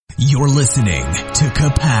You're listening to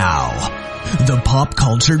Kapow, the pop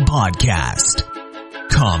culture podcast.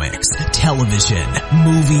 Comics, television,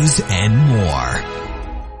 movies, and more.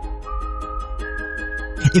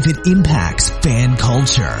 If it impacts fan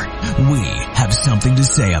culture, we have something to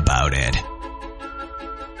say about it.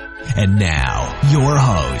 And now, your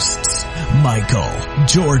hosts, Michael,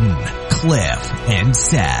 Jordan, Cliff, and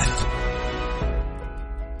Seth.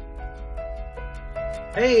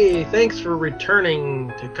 Hey, thanks for returning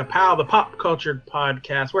to Kapow, the pop culture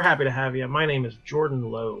podcast. We're happy to have you. My name is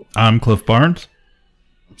Jordan Lowe. I'm Cliff Barnes.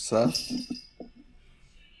 I'm Seth.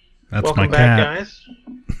 That's Welcome my back, cat. guys.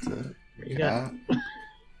 You got...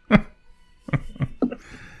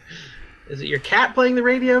 Is it your cat playing the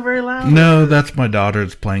radio very loud? No, that's my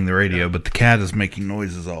daughter's playing the radio, but the cat is making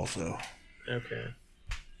noises also. Okay.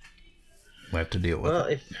 We have to deal with Well,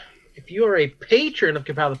 it. if you are a patron of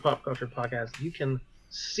Kapow, the pop culture podcast, you can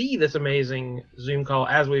see this amazing Zoom call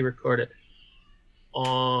as we record it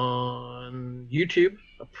on YouTube,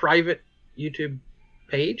 a private YouTube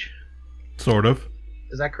page. Sort of.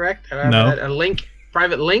 Is that correct? No. A link,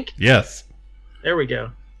 private link? Yes. There we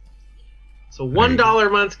go. So $1 a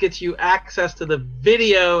month gets you access to the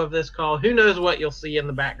video of this call. Who knows what you'll see in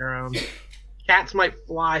the background? Cats might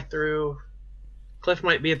fly through. Cliff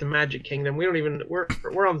might be at the Magic Kingdom. We don't even we're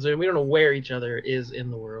on Zoom. We don't know where each other is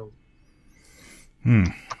in the world. All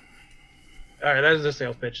right, that is a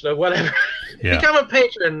sales pitch. So whatever. Yeah. Become a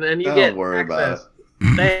patron and you Don't get worry about access.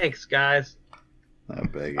 Thanks, guys.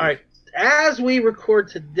 Not big. All right. As we record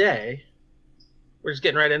today, we're just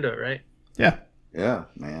getting right into it, right? Yeah. Yeah,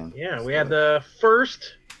 man. Yeah, we had the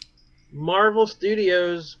first Marvel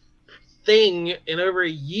Studios thing in over a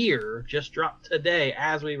year just dropped today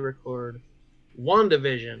as we record.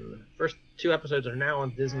 WandaVision. First 2 episodes are now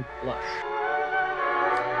on Disney Plus.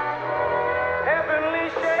 Heavenly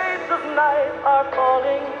shades of night are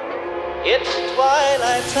falling. It's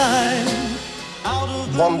twilight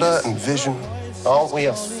time. Wanda and Vision, aren't we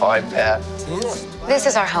a 5-pair? This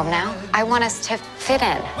is our home now. I want us to fit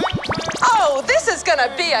in. Oh, this is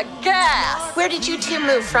gonna be a gas! Where did you two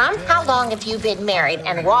move from? How long have you been married?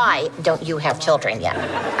 And why don't you have children yet?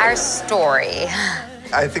 Our story.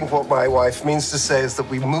 I think what my wife means to say is that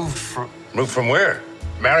we moved from... Moved from where?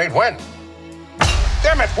 Married when?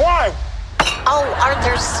 Damn it, why? Oh,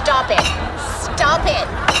 Arthur, stop it. Stop it.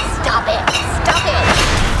 Stop it. Stop it.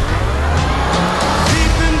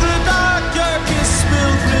 Deep in the dark, darkest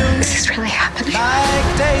spill through. Is this really happening?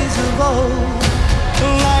 Like days of old,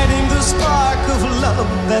 lighting the spark of love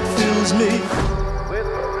that fills me. With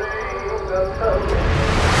dreams of hope.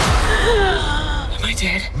 Am I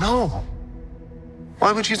dead? No.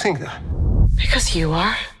 Why would you think that? Because you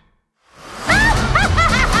are. Each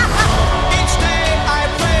day I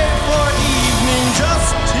pray for evening just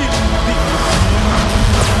to be.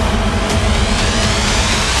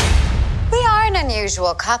 We are an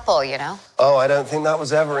unusual couple, you know. Oh, I don't think that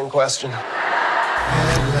was ever in question.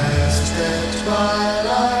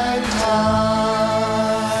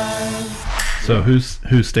 So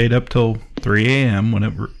who stayed up till 3 a.m. when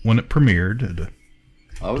it premiered?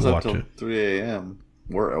 I was to up watch till it. 3 a.m.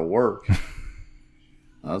 We're at work.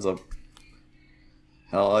 I was up.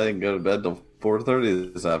 Hell, I didn't go to bed till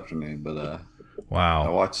 4:30 this afternoon, but I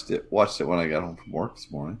Wow. watched it when I got home from work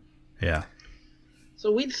this morning. Yeah.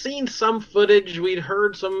 So we'd seen some footage. We'd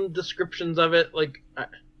heard some descriptions of it.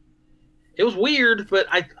 It was weird, but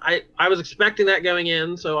I was expecting that going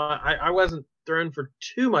in, so I wasn't thrown for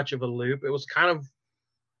too much of a loop. It was kind of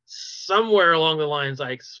somewhere along the lines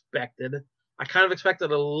I expected. I kind of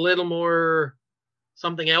expected a little more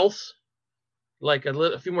something else, like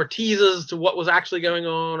a few more teases to what was actually going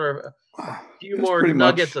on, or a few It's more pretty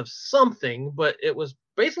nuggets much- of something. But it was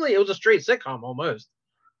basically a straight sitcom almost.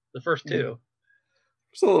 The first 2.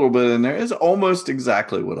 There's a little bit in there. It's almost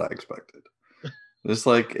exactly what I expected. It's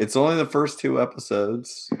like it's only the first 2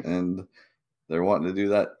 episodes, and they're wanting to do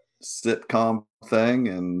that sitcom thing,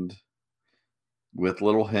 and with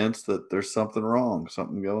little hints that there's something wrong,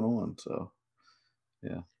 something going on. So,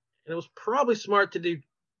 yeah. And it was probably smart to do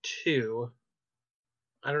 2.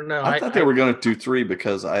 I don't know. I thought they were going to do 3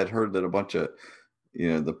 because I had heard that a bunch of,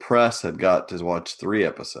 the press had got to watch 3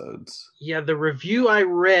 episodes. Yeah, the review I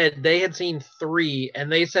read, they had seen 3,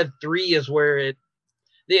 and they said 3 is where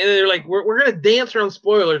they're like, we're going to dance around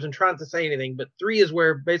spoilers and try not to say anything, but 3 is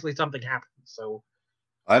where basically something happens. So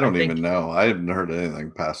I don't even know. I haven't heard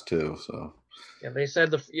anything past 2. So yeah, they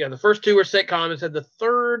said the first 2 were sitcom. It said the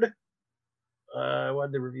third, what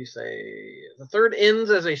did the review say? The third ends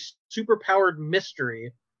as a superpowered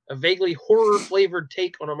mystery, a vaguely horror flavored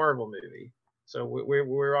take on a Marvel movie. So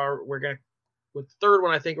we're gonna with the third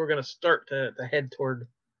one. I think we're gonna start to head toward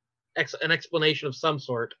an explanation of some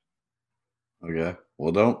sort. Okay.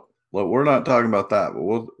 Well, we're not talking about that,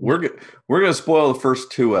 but we're gonna spoil the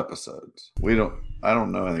first 2 episodes. I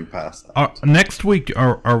don't know anything past that. Next week,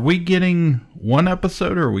 are we getting 1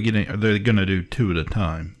 episode, or are they gonna do 2 at a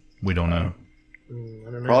time? We don't know.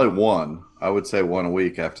 I don't know. Probably 1. I would say 1 a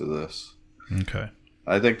week after this. Okay.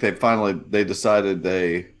 I think they decided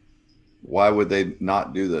why would they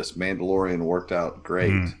not do this? Mandalorian worked out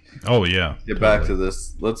great. Oh yeah. Get back to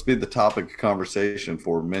this. Let's be the topic of conversation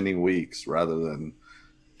for many weeks rather than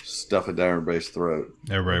stuff it down everybody's throat.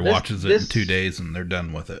 Everybody watches it in 2 days and they're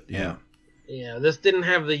done with it. Yeah. Yeah, this didn't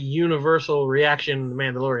have the universal reaction the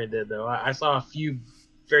Mandalorian did, though. I saw a few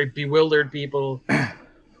very bewildered people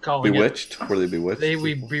calling Bewitched? Were they bewitched? They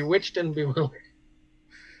were bewitched and bewildered.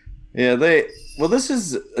 Yeah, this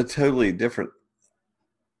is a totally different.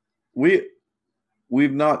 We've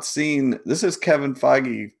not seen. This is Kevin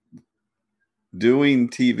Feige doing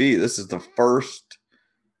TV. This is the first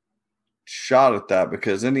shot at that,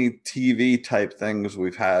 because any TV type things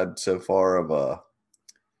we've had so far of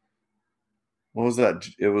what was that?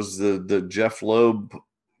 It was the Jeff Loeb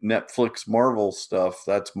Netflix Marvel stuff.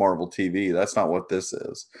 That's Marvel TV. That's not what this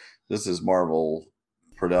is. This is Marvel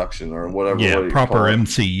production or whatever. Yeah, proper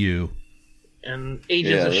MCU. And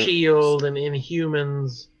Agents of S.H.I.E.L.D. and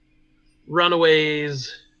Inhumans,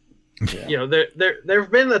 Runaways. Yeah. You know,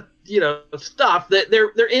 there've been stuff that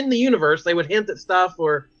they're in the universe. They would hint at stuff,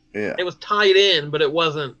 or it was tied in, but it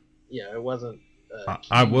wasn't. Yeah, it wasn't.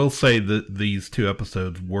 I will say that these 2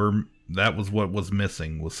 episodes that was what was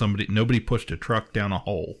missing. Was nobody pushed a truck down a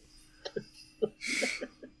hole.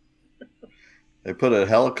 They put a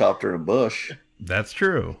helicopter in a bush. That's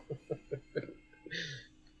true.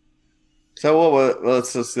 So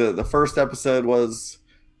let's just the first episode was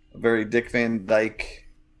a very Dick Van Dyke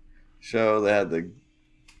show. They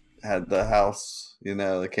had the house,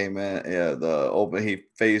 they came in. Yeah, he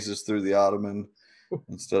phases through the ottoman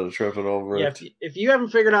instead of tripping over it. If you haven't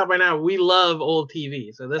figured out by now, we love old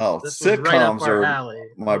TV. So this sitcoms right up our are alley.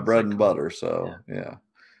 My bread and butter. So yeah.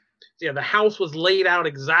 So, yeah, the house was laid out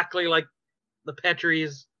exactly like the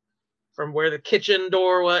Petries, from where the kitchen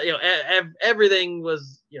door was. Everything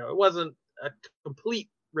was. It wasn't a complete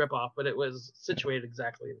ripoff, but it was situated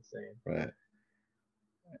exactly the same. Right.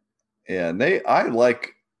 Yeah, and I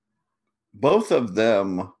like both of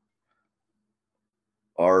them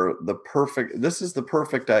are the perfect. This is the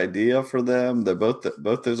perfect idea for them. They both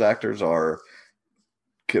those actors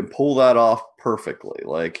can pull that off perfectly.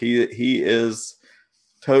 Like he is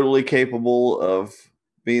totally capable of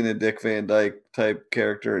being a Dick Van Dyke type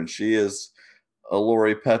character, and she is a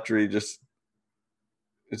Lori Petrie.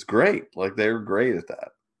 It's great. Like, they're great at that.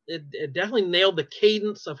 It definitely nailed the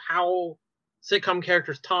cadence of how sitcom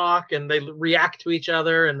characters talk, and they react to each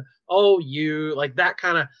other, and like that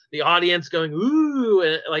kind of the audience going ooh,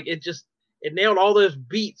 and like it nailed all those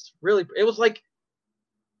beats. Really, it was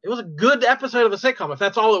a good episode of a sitcom, if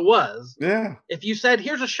that's all it was. Yeah. If you said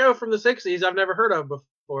here's a show from the 60s I've never heard of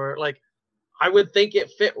before, like I would think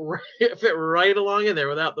it fit right along in there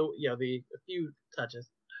without the few touches.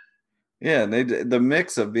 Yeah, and the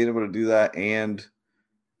mix of being able to do that and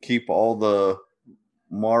keep all the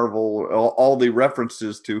Marvel, all the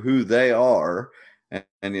references to who they are, and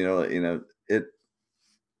it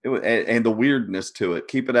and the weirdness to it,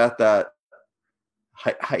 keep it at that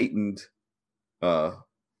heightened.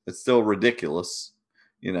 It's still ridiculous,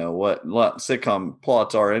 what sitcom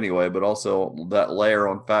plots are anyway, but also that layer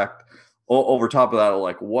on fact over top of that,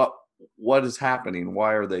 like what is happening?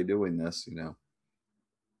 Why are they doing this? Yeah,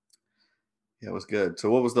 it was good.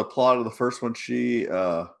 So what was the plot of the first one?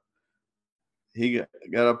 He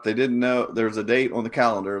got up. They didn't know there's a date on the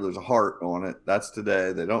calendar. There's a heart on it. That's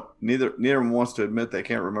today. Neither of them wants to admit they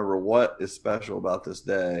can't remember what is special about this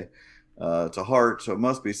day. It's a heart, so it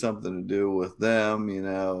must be something to do with them,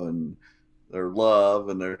 and their love,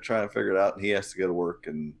 and they're trying to figure it out, and he has to go to work.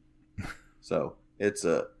 And so it's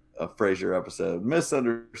a Frasier episode.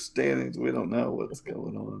 Misunderstandings. We don't know what's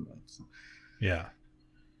going on. Yeah.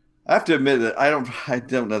 I have to admit that I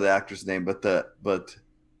don't know the actor's name, but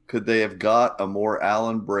could they have got a more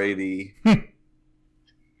Alan Brady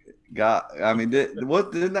guy? I mean,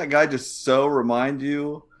 didn't that guy just so remind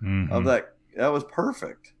you of that? That was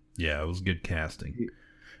perfect. Yeah, it was good casting.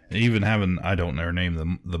 And even having, I don't know her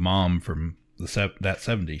name, the mom from that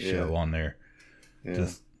 70s show on there. Yeah.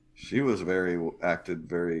 She was acted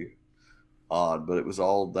very odd, but it was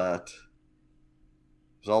all that.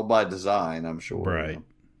 It was all by design, I'm sure. Right.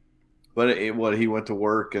 But he went to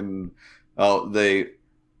work, and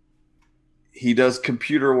he does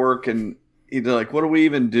computer work, and he's like, what do we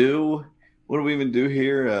even do? What do we even do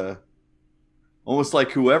here? almost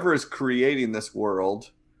like whoever is creating this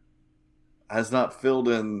world has not filled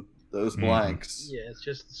in those blanks. Yeah, it's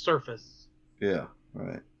just the surface. Yeah,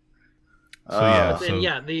 right.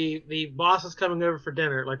 The boss is coming over for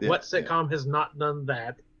dinner. Like, what sitcom has not done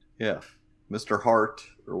that? Yeah, Mr. Hart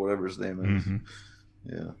or whatever his name is.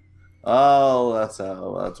 Yeah. Oh, that's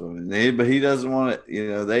what. But he doesn't want it.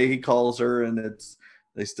 You know, he calls her, and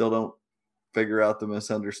they still don't figure out the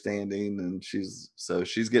misunderstanding, and she's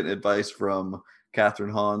getting advice from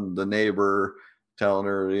Catherine Hahn, the neighbor, telling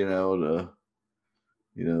her,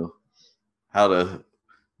 how to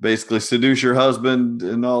basically seduce your husband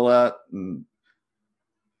and all that, and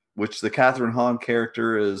which the Catherine Hahn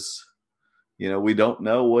character is, we don't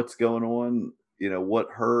know what's going on.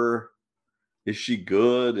 Is she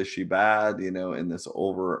good? Is she bad? In this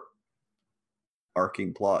overarching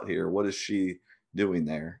plot here, what is she doing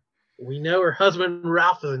there? We know her husband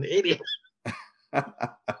Ralph is an idiot.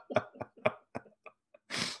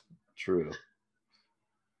 True.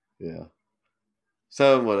 Yeah.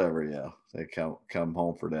 So whatever. Yeah, they come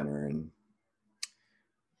home for dinner, and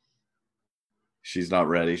she's not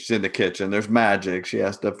ready. She's in the kitchen. There's magic. She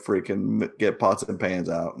has to freaking get pots and pans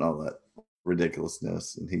out and all that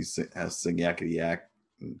ridiculousness, and he has to sing yakety yak.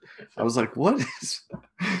 I was like, what is this?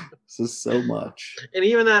 Is so much. And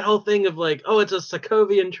even that whole thing of like, oh, it's a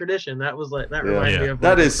Sokovian tradition. That was like, that reminded me of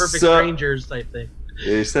that is Perfect Strangers type thing.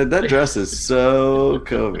 Yeah, he said that dress is so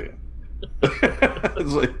Sokovian. I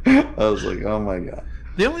was like, oh my God.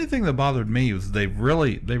 The only thing that bothered me was they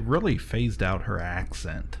really phased out her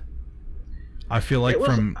accent. I feel like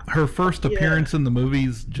from her first appearance in the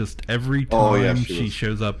movies, just every time she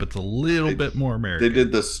shows up, it's a little bit more American. They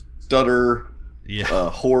did the stutter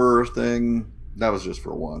horror thing. That was just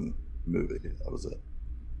for one movie. That was it.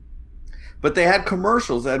 But they had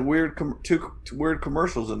commercials. They had two weird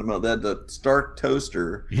commercials in the middle. They had the Stark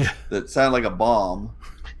toaster that sounded like a bomb.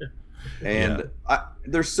 And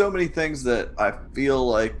there's so many things that I feel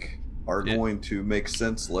like are going to make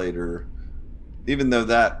sense later. Even though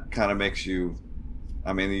that kind of makes you,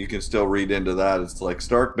 you can still read into that. It's like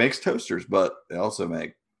Stark makes toasters, but they also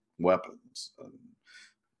make weapons and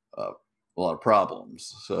a lot of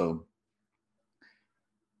problems. So,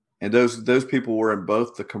 and those people were in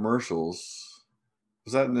both the commercials.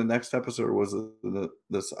 Was that in the next episode, or was it in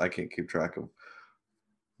this? I can't keep track of.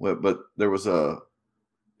 But there was it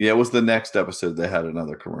was the next episode. They had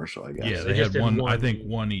another commercial, I guess. Yeah, they had one. I think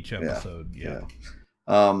one each episode. Yeah.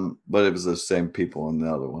 But it was the same people in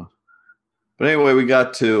the other one. But anyway, we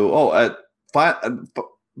got to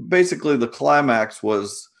basically the climax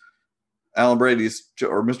was Alan Brady's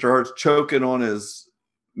or Mr. Hart's choking on his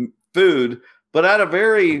food, but at a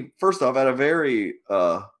very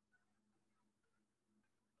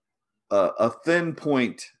a thin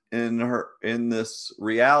point in this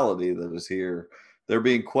reality that is here. They're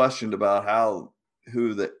being questioned about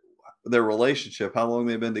their relationship, how long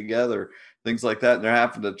they've been together, things like that. And they're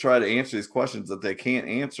having to try to answer these questions that they can't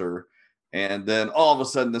answer. And then all of a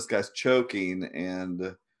sudden this guy's choking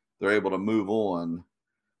and they're able to move on.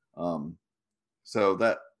 So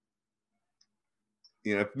that,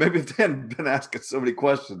 maybe if they hadn't been asking so many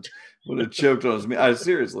questions, would have choked on his meat.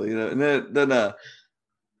 Seriously, and then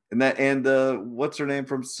what's her name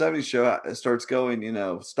from 70s show starts going,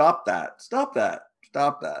 stop that.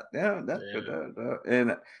 Yeah.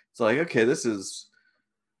 And it's like, okay, this is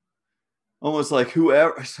almost like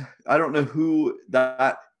whoever, I don't know who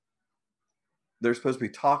that they're supposed to be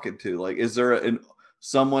talking to. Like, is there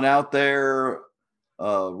someone out there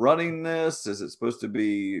running this? Is it supposed to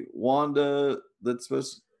be Wanda that's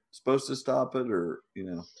supposed to stop it, or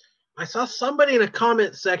I saw somebody in a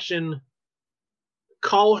comment section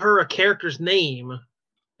call her a character's name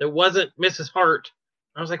that wasn't Mrs. Hart.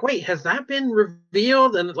 I was like, wait, has that been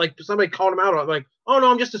revealed? And like somebody called him out. I'm like, oh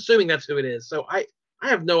no, I'm just assuming that's who it is. So I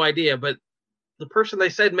have no idea, but the person they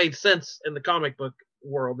said made sense in the comic book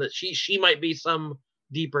world that she might be some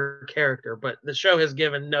deeper character, but the show has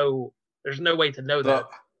given there's no way to know that.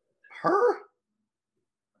 Her?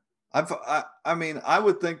 I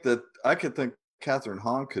would think that I could think Catherine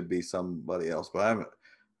Hahn could be somebody else, but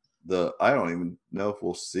I don't even know if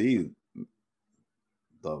we'll see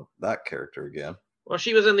that character again. Well,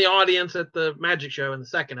 she was in the audience at the magic show in the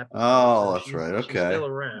second episode. Oh, so that's right. Okay. She's still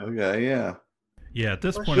around. Okay, yeah. Yeah, at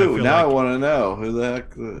this point, I want to know who the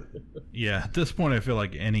heck. Yeah, at this point, I feel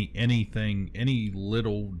like any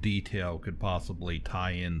little detail could possibly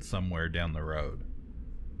tie in somewhere down the road.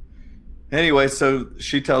 Anyway, so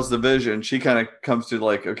she tells the Vision. She kind of comes to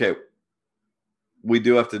like, okay, we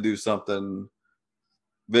do have to do something.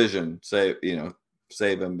 Vision, save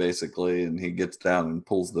him basically, and he gets down and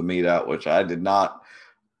pulls the meat out, which I did not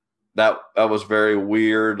that was very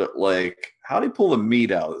weird. Like, how did he pull the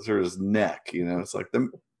meat out through his neck? It's like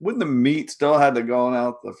wouldn't the meat still had to go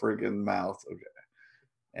out the freaking mouth? Okay.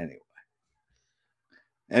 Anyway.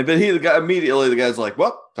 But the guy's like,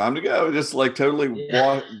 well, time to go. Just like totally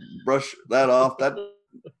brush that off. That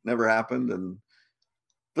never happened.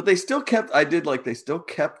 But they still kept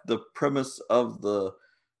the premise of the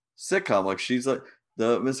sitcom. Like, she's like,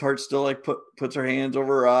 the Miss Hart still like puts her hands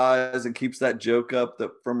over her eyes and keeps that joke up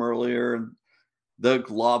from earlier, and the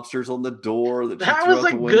lobsters on the door that was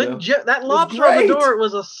a good joke. That lobster on the door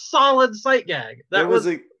was a solid sight gag. That was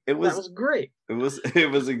great. It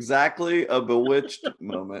was exactly a Bewitched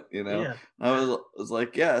moment, Yeah. I was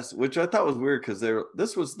like, yes, which I thought was weird because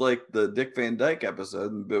this was like the Dick Van Dyke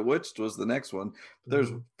episode, and Bewitched was the next one. But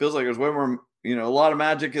feels like there's way more, a lot of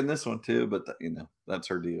magic in this one too. But that's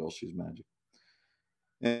her deal. She's magic.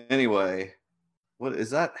 Anyway, what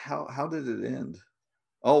is that? How did it end?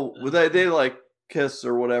 Oh, they like kiss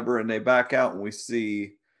or whatever, and they back out, and we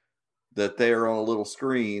see that they are on a little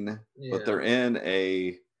screen, but they're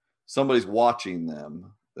in somebody's watching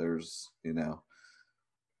them. There's,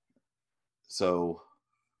 so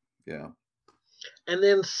yeah. And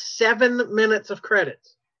then 7 minutes of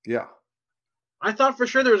credits. Yeah. I thought for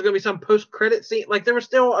sure there was going to be some post-credit scene. Like, there was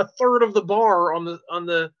still a third of the bar on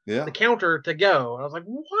the counter to go. And I was like,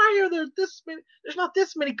 why are there this many? There's not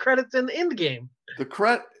this many credits in Endgame. The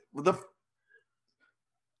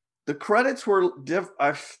credits were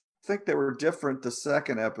I think they were different the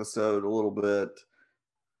second episode a little bit.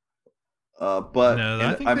 But no,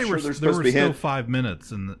 I think there were still 5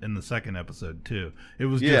 minutes in the second episode too. It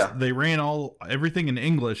was just they ran everything in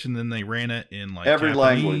English, and then they ran it in like every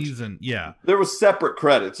Japanese, language. And there was separate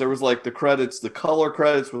credits. There was like the color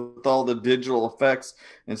credits with all the digital effects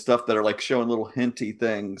and stuff that are like showing little hinty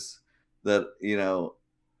things that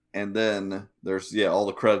and then there's all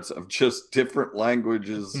the credits of just different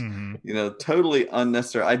languages. Mm-hmm. Totally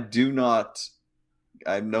unnecessary.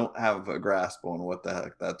 I don't have a grasp on what the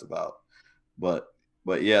heck that's about. But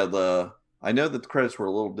yeah, I know that the credits were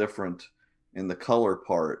a little different in the color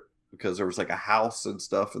part because there was like a house and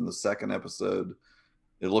stuff in the second episode.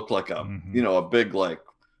 It looked like a a big like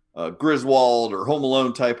Griswold or Home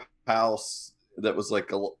Alone type house that was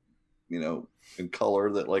like in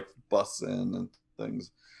color that like busts in and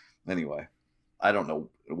things. Anyway, I don't know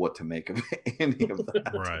what to make of any of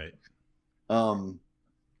that. Right. And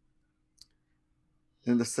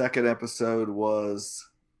the second episode was.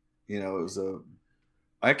 It was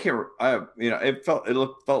it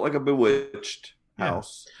felt like a Bewitched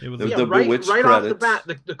house. It was the Bewitched right off the bat.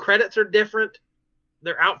 The credits are different.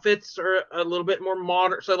 Their outfits are a little bit more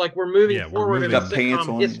modern. So like we're moving forward in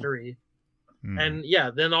sitcom history. And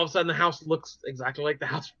then all of a sudden the house looks exactly like the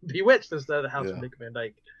house from Bewitched instead of the house from Dick Van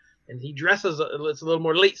Dyke. And he dresses it's a little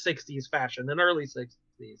more late 60s fashion than early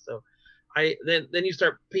 60s. So then you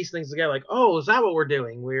start piecing things together like, oh, is that what we're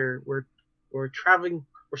doing? We're traveling.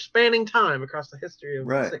 We're spanning time across the history of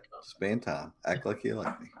right. sitcoms. Span time. Act like you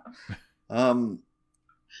like me.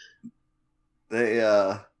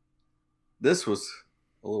 This was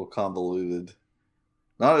a little convoluted.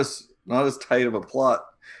 Not as tight of a plot.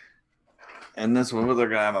 And this one, they're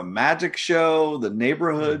gonna have a magic show. The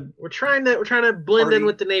neighborhood. We're trying to blend in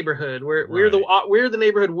with the neighborhood. We're the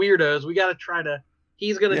neighborhood weirdos. We got to try to.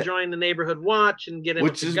 He's gonna join the neighborhood watch and get in.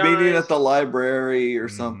 Which is meeting at the library or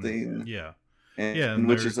something. Yeah. And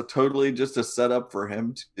which is just a setup for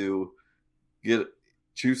him to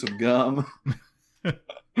chew some gum,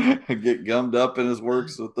 get gummed up in his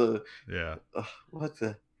works with the it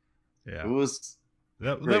was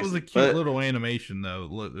that was a cute little animation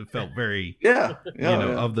though. It felt very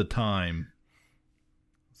of the time.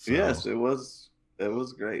 So. Yes, it was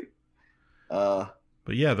great. But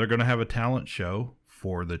yeah, they're gonna have a talent show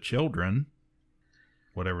for the children.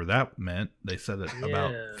 Whatever that meant, they said it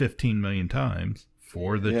about 15 million times.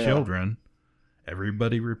 For the children.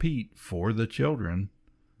 Everybody repeat, for the children.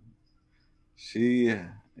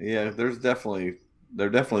 They're definitely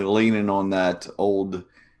leaning on that old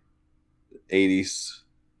 80s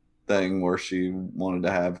thing where she wanted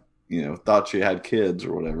to have, thought she had kids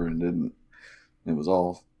or whatever and didn't. It was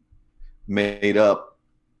all made up.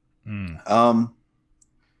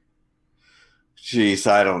 Geez,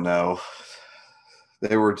 I don't know.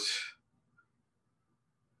 They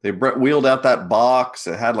wheeled out that box.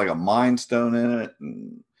 It had like a Mind Stone in it.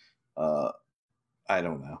 And I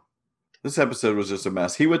don't know. This episode was just a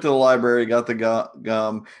mess. He went to the library, got the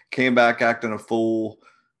gum, came back acting a fool.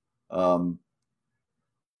 At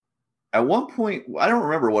one point, I don't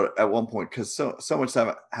remember what at one point because so much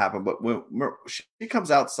stuff happened. But when she comes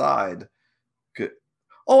outside,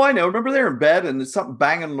 Oh, I know. Remember they're in bed and there's something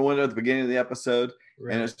banging on the window at the beginning of the episode,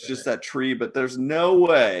 right, and it's just that tree. But there's no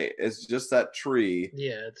way it's just that tree.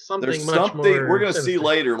 Yeah, it's something. There's much something more we're gonna see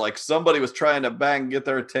later. Like somebody was trying to get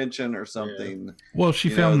their attention or something. Yeah. Well, she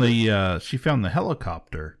found the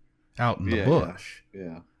helicopter out in the bush.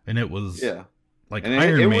 Yeah, and it was like and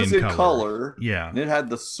Iron Man was in color. Yeah, and it had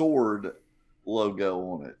the sword logo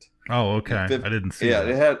on it. Oh, okay. I didn't see that.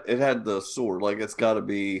 Yeah, it had the sword. Like it's got to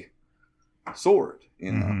be sword,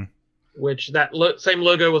 you know. Mm-hmm. Which that same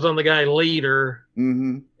logo was on the guy leader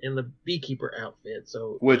in the beekeeper outfit.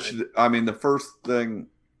 So, I mean, the first thing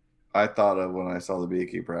I thought of when I saw the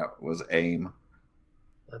beekeeper outfit was AIM.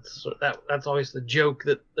 That's always the joke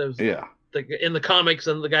that those in the comics,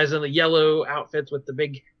 and the guys in the yellow outfits with the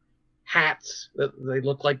big hats that they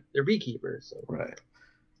look like they're beekeepers. So. Right.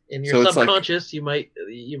 In your subconscious, you might.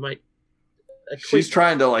 She's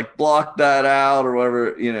trying to like block that out or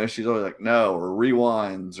whatever, you know. She's always like no, or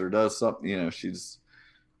rewinds or does something, you know. She's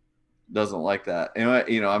doesn't like that. And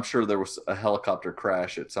you know, I'm sure there was a helicopter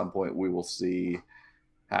crash at some point we will see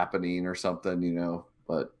happening or something, you know.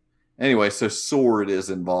 But anyway, so sword is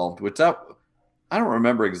involved, which I don't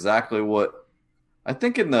remember exactly what. I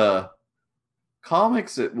think in the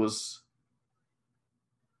comics it was,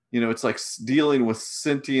 you know, it's like dealing with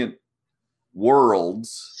sentient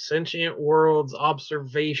worlds,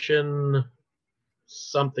 observation,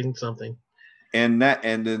 something, and but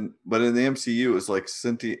in the MCU it was like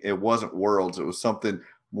sentient. It wasn't worlds. It was something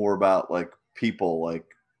more about like people, like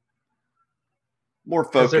more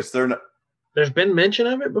focused. There's been mention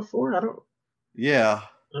of it before. I don't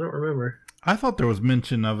remember. I thought there was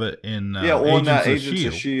mention of it in Agents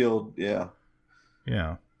of Shield. Yeah.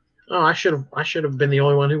 Oh, I should have been the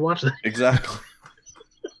only one who watched that. Exactly.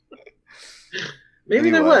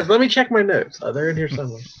 Maybe there was. Let me check my notes. They're in here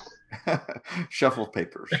somewhere. Shuffle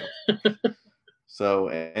papers. So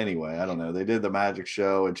anyway, I don't know. They did the magic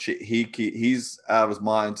show, and he's out of his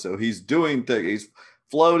mind. So he's doing things. He's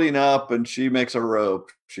floating up, and she makes a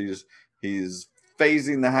rope. He's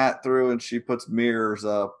phasing the hat through, and she puts mirrors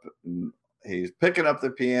up. And he's picking up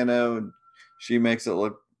the piano, and she makes it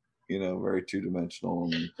look, you know, very two-dimensional.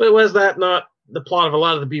 But was that not the plot of a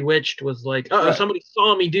lot of the Bewitched? Was like, somebody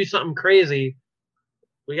saw me do something crazy.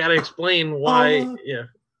 We got to explain why.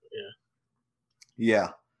 Yeah.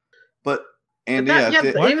 But even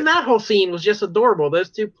that whole scene was just adorable.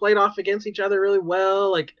 Those two played off against each other really well.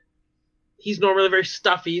 Like, he's normally very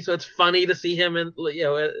stuffy, so it's funny to see him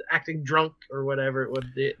acting drunk or whatever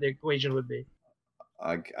the equation would be.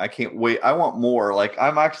 I can't wait. I want more. Like,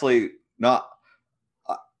 I'm actually not.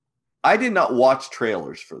 I did not watch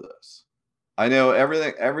trailers for this. I know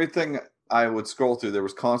everything I would scroll through, there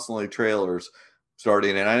was constantly trailers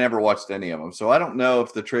starting, and I never watched any of them. So I don't know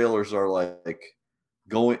if the trailers are like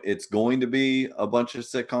it's going to be a bunch of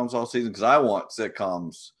sitcoms all season, because I want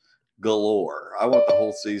sitcoms galore. I want the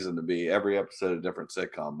whole season to be every episode a different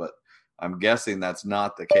sitcom, but I'm guessing that's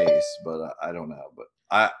not the case, but I don't know. But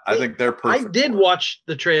I think they're perfect. I did watch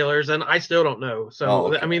the trailers, and I still don't know. So,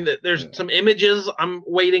 okay. I mean, there's some images I'm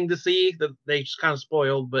waiting to see that they just kind of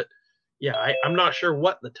spoiled, but yeah, I'm not sure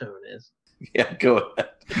what the tone is. Yeah, go ahead.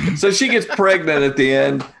 So she gets pregnant at the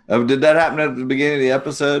end. Did that happen at the beginning of the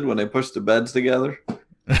episode when they pushed the beds together?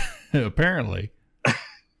 Apparently.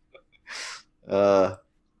 I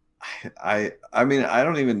mean, I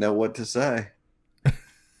don't even know what to say.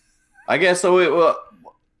 I guess so.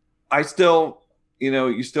 I still,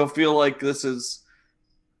 you still feel like this is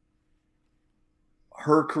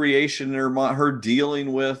her creation, or her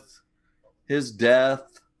dealing with his death.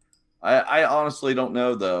 I honestly don't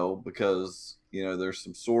know, though, because, there's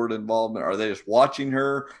some sword involvement. Are they just watching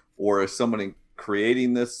her, or is somebody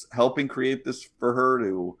helping create this for her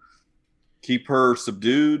to keep her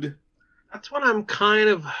subdued? That's what I'm kind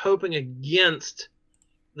of hoping against,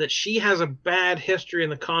 that she has a bad history in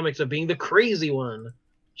the comics of being the crazy one.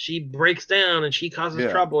 She breaks down and she causes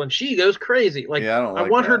trouble and she goes crazy. I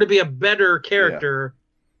want her to be a better character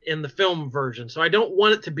in the film version. So I don't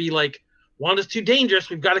want it to be like, Wanda's too dangerous,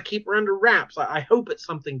 we've got to keep her under wraps. I hope it's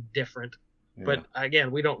something different. Yeah. But again,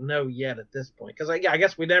 we don't know yet at this point. Because I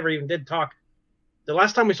guess we never even did talk. The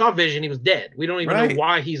last time we saw Vision, he was dead. We don't even know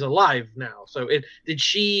why he's alive now. So did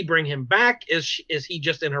she bring him back? Is he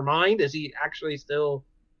just in her mind? Is he actually still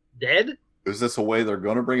dead? Is this a way they're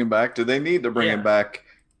going to bring him back? Do they need to bring him back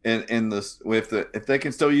in this? If they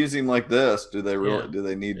can still use him like this, do they really? Do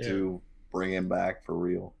they need to bring him back for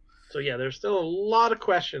real? So there's still a lot of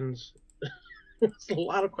questions. It's a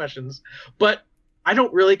lot of questions, but I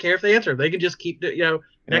don't really care if they answer. They can just keep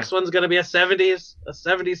next one's going to be a 70s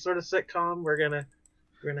sort of sitcom. We're gonna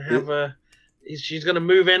have she's going to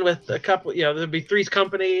move in with a couple. There'll be Three's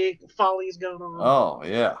Company follies going on. Oh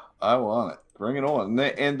yeah, I want it. Bring it on.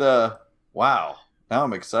 And wow, now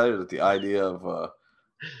I'm excited at the idea of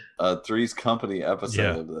a Three's Company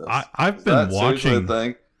episode of this. I've been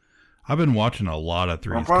watching. I've been watching a lot of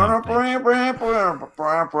Three's Company. And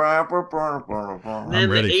then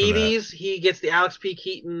the 80s, he gets the Alex P.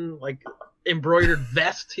 Keaton embroidered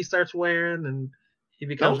vest he starts wearing, and he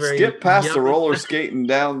becomes Don't skip past yummy. The roller skating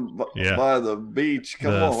down by the beach.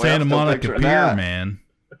 Come on, Santa Monica Pier, man.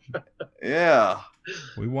 Yeah,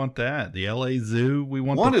 we want that. The LA Zoo. We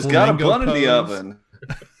want one the has got a bun in the oven.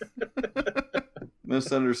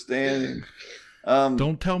 Misunderstanding.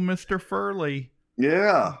 Don't tell Mr. Furley.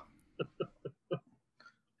 Yeah.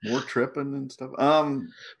 More tripping and stuff.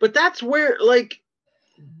 But that's where,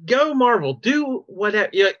 go Marvel. Do whatever.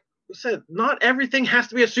 You said not everything has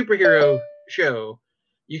to be a superhero show.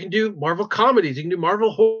 You can do Marvel comedies. You can do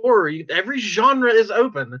Marvel horror. Every genre is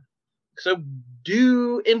open. So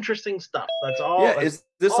do interesting stuff. That's all. Yeah. Is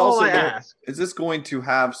this also? Is this going to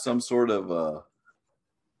have some sort of?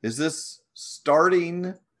 Is this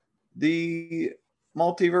starting the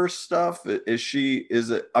multiverse stuff? Is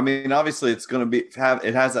it? I mean, obviously, it's going to be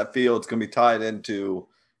it has that feel. It's going to be tied into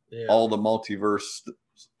all the multiverse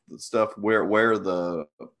stuff where the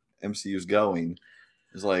MCU is going.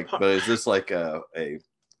 Is but is this a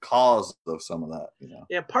cause of some of that?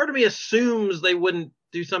 Yeah, part of me assumes they wouldn't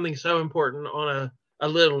do something so important on a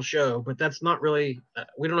little show, but that's not really.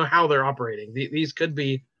 We don't know how they're operating. These could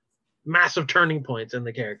be massive turning points in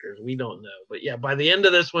the characters. We don't know, but yeah, by the end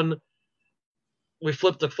of this one. We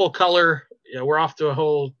flipped to full color. We're off to a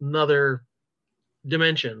whole nother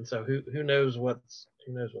dimension. So who knows what's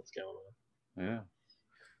going on? Yeah.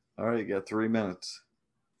 All right, you got 3 minutes.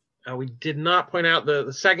 We did not point out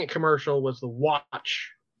the second commercial was the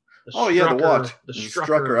watch. The watch. The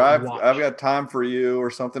Strucker. I've got time for you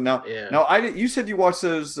or something. Now, you said you watched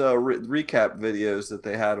those recap videos that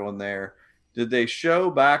they had on there. Did they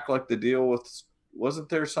show back the deal with? Wasn't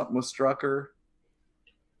there something with Strucker?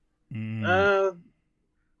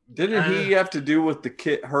 Didn't he have to do with the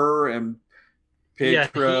kit, her and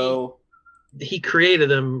Pietro? Yeah, he created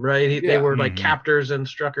them, right? They were captors and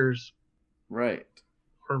Struckers, right?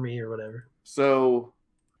 Hermie or whatever. So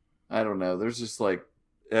I don't know. There's just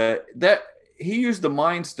that he used the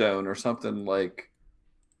Mind Stone or something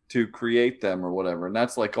to create them or whatever, and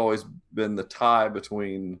that's always been the tie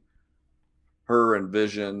between her and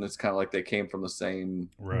Vision. It's kind of they came from the same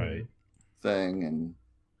thing, and.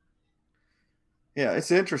 Yeah,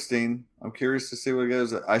 it's interesting. I'm curious to see what it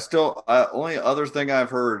goes. Only other thing I've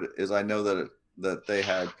heard is I know that they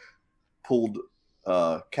had pulled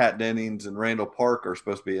Kat Dennings and Randall Park are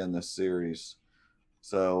supposed to be in this series.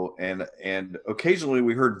 So and occasionally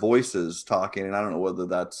we heard voices talking, and I don't know whether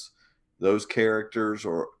that's those characters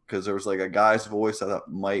or because there was a guy's voice I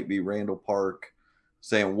thought might be Randall Park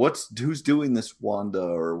saying who's doing this, Wanda,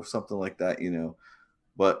 or something like that,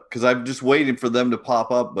 But because I'm just waiting for them to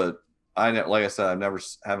pop up, but. Like I said,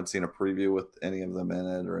 haven't seen a preview with any of them in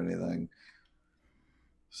it or anything.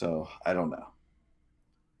 So I don't know.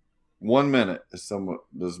 1 minute does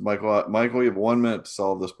Michael, you have 1 minute to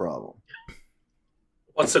solve this problem.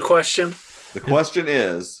 What's the question? The question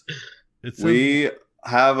is, we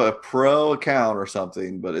have a pro account or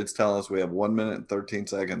something, but it's telling us we have 1 minute and 13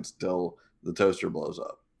 seconds till the toaster blows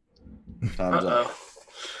up. Time's up.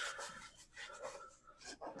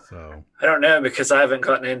 So I don't know because I haven't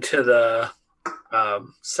gotten into the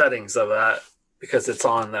settings of that because it's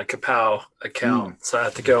on the Kapow account. So I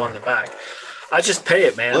have to go on the back. I just pay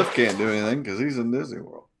it, man. Cliff can't do anything because he's in Disney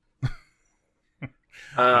World.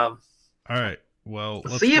 All right. Well,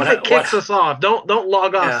 let's see if it kicks us off. Don't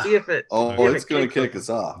log off. Yeah. See if it. It's going to kick us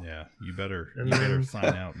off. Yeah, you better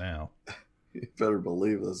sign out now. You better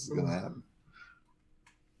believe this is going to happen.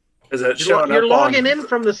 Is it showing You're logging in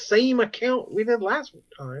from the same account we did last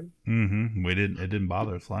time. Mm-hmm. It didn't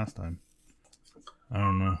bother us last time. I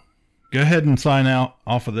don't know. Go ahead and sign out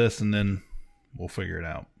off of this, and then we'll figure it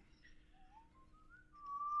out.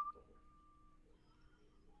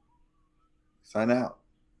 Sign out.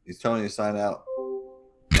 He's telling you to sign out.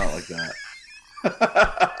 Not like that.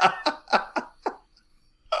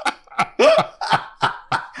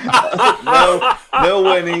 No,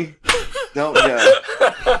 Winnie. Don't go.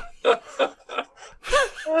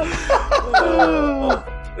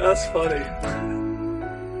 That's funny.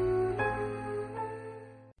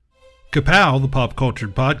 Kapow, the Pop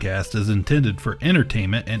Cultured Podcast, is intended for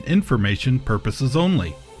entertainment and information purposes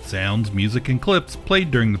only. Sounds, music, and clips played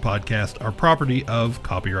during the podcast are property of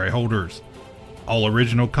copyright holders. All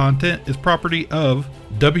original content is property of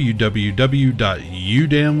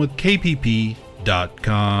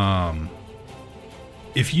www.udamwithkpp.com.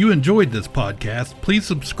 If you enjoyed this podcast, please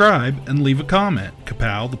subscribe and leave a comment.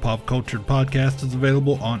 Kapow, the Pop Cultured Podcast, is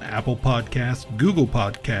available on Apple Podcasts, Google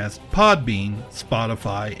Podcasts, Podbean,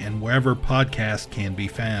 Spotify, and wherever podcasts can be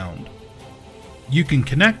found. You can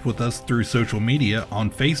connect with us through social media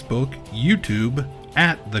on Facebook, YouTube,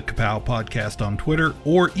 at the Kapow Podcast on Twitter,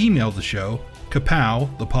 or email the show,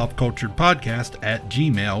 Kapow, the Pop Cultured Podcast, at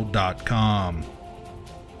gmail.com.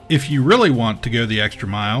 If you really want to go the extra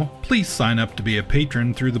mile, please sign up to be a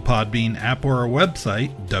patron through the Podbean app or our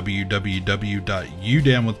website,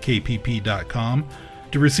 www.udamwithkpp.com,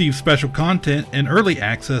 to receive special content and early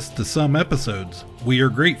access to some episodes. We are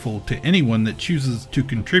grateful to anyone that chooses to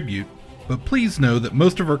contribute, but please know that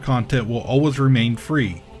most of our content will always remain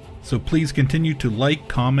free, so please continue to like,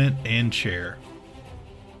 comment, and share.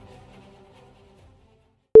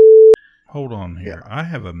 Hold on here. I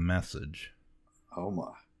have a message. Oh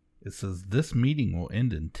my. It says, this meeting will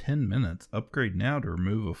end in 10 minutes. Upgrade now to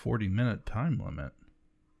remove a 40-minute time limit.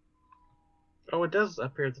 Oh, it does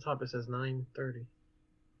up here at the top. It says 9:30.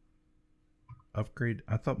 Upgrade?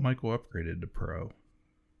 I thought Michael upgraded to Pro.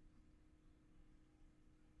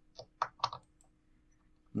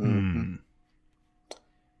 Mm-hmm.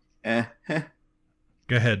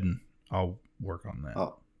 Go ahead and I'll work on that.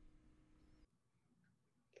 Oh.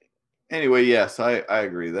 Anyway, yes, I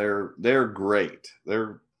agree. They're great.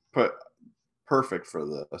 They're perfect for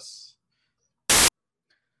this.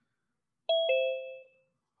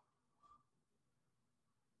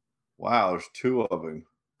 Wow, there's two of them.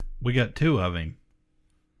 We got two of him.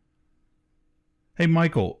 Hey,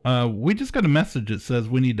 Michael, we just got a message that says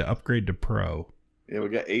we need to upgrade to Pro. Yeah, we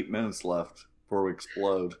got 8 minutes left before we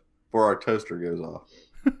explode, before our toaster goes off.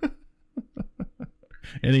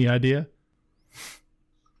 Any idea?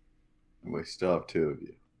 We still have two of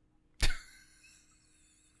you.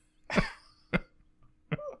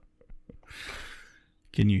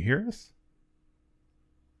 Can you hear us?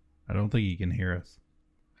 I don't think you can hear us.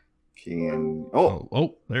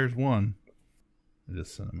 Oh, there's one. I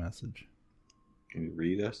just sent a message. Can you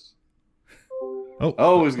read us?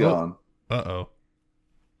 Oh, he's gone. Uh-oh.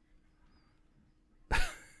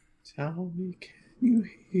 Tell me, can you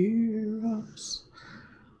hear us?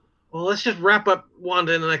 Well, let's just wrap up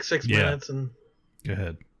Wanda in the next 6 minutes. And go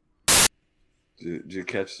ahead. Did you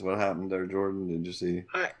catch what happened there, Jordan? Did you see?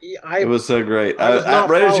 It was so great.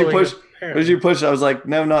 Right as you pushed, I was like,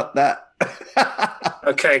 no, not that.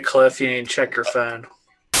 Okay, Cliff, you need to check your phone.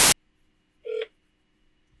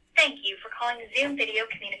 Thank you for calling Zoom Video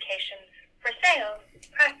Communications. For sales,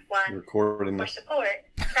 press 1. Recording for support,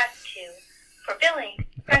 press 2. For billing,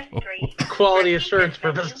 press 3. Quality assurance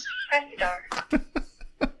purposes. Press star.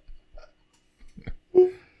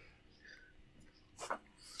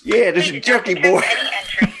 Yeah, this is Jerky Boy. Any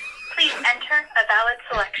entry. Please enter a valid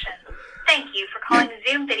selection. Thank you for calling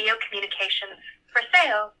Zoom Video Communications. For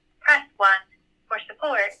sales, press 1. For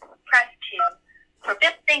support, press 2. For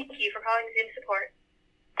bill, thank you for calling Zoom Support.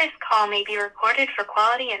 This call may be recorded for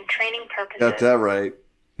quality and training purposes. Got that right.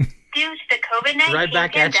 Due to the COVID-19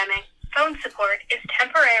 pandemic, phone support is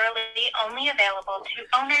temporarily only available to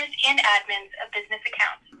owners and admins of business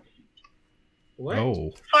accounts. What?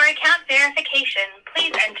 Oh. For account verification,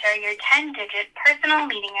 please enter your 10-digit personal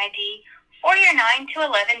meeting ID or your 9 to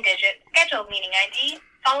 11-digit scheduled meeting ID,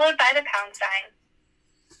 followed by the pound sign.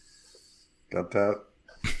 Got that?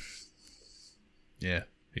 Yeah,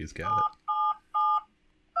 he's got it.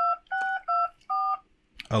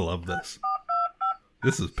 I love this.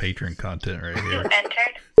 This is patron content right here. You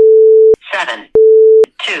entered 7,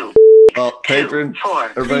 2. Oh, patron.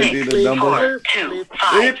 4. Everybody need a number. 2,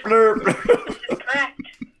 5. This is correct.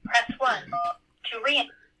 Press 1 to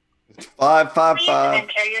re-enter. 555. Please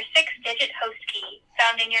enter your 6-digit host key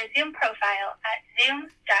found in your Zoom profile at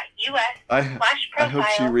zoom.us/profile. I hope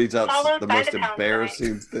she reads out the most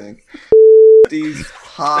embarrassing thing. These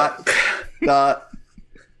hot dot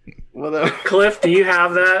whatever. Cliff, do you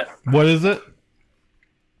have that? What is it?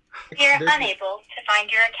 We are unable to find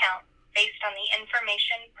your account based on the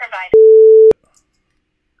information provided.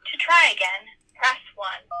 To try again, press 1.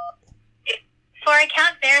 For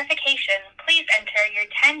account verification, please enter your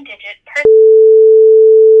 10-digit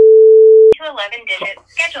to 11-digit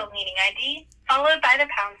scheduled meeting ID, followed by the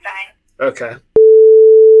pound sign. Okay.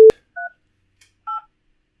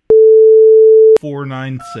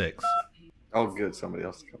 496. Oh, good. Somebody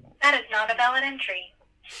else come on. That is not a valid entry.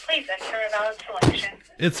 Please enter a valid selection.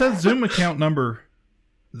 It says Zoom account number.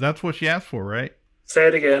 That's what she asked for, right? Say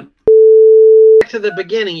it again. Back to the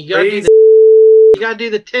beginning. You gotta do You gotta do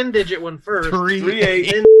the 10-digit one first.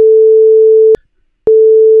 38. Then...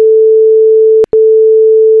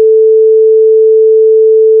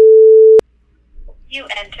 You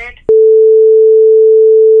entered.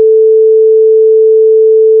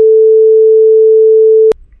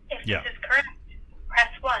 If this is correct, press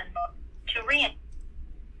 1 to re-enter.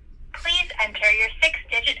 Please enter your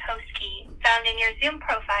 6-digit host key found in your Zoom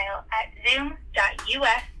profile at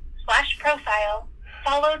zoom.us/profile,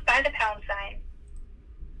 followed by the pound sign.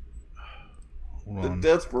 The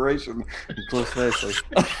desperation in Cliff's face.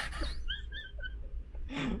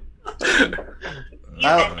 You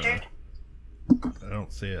entered. I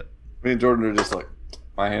don't see it. Me and Jordan are just like,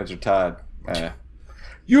 my hands are tied.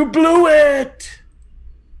 You blew it!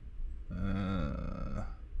 It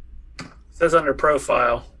says under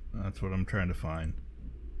profile. That's what I'm trying to find.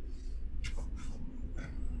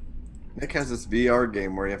 Nick has this VR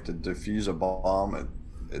game where you have to defuse a bomb, and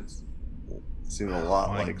it seems a lot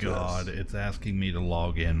like this. My God, it's asking me to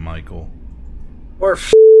log in, Michael. Or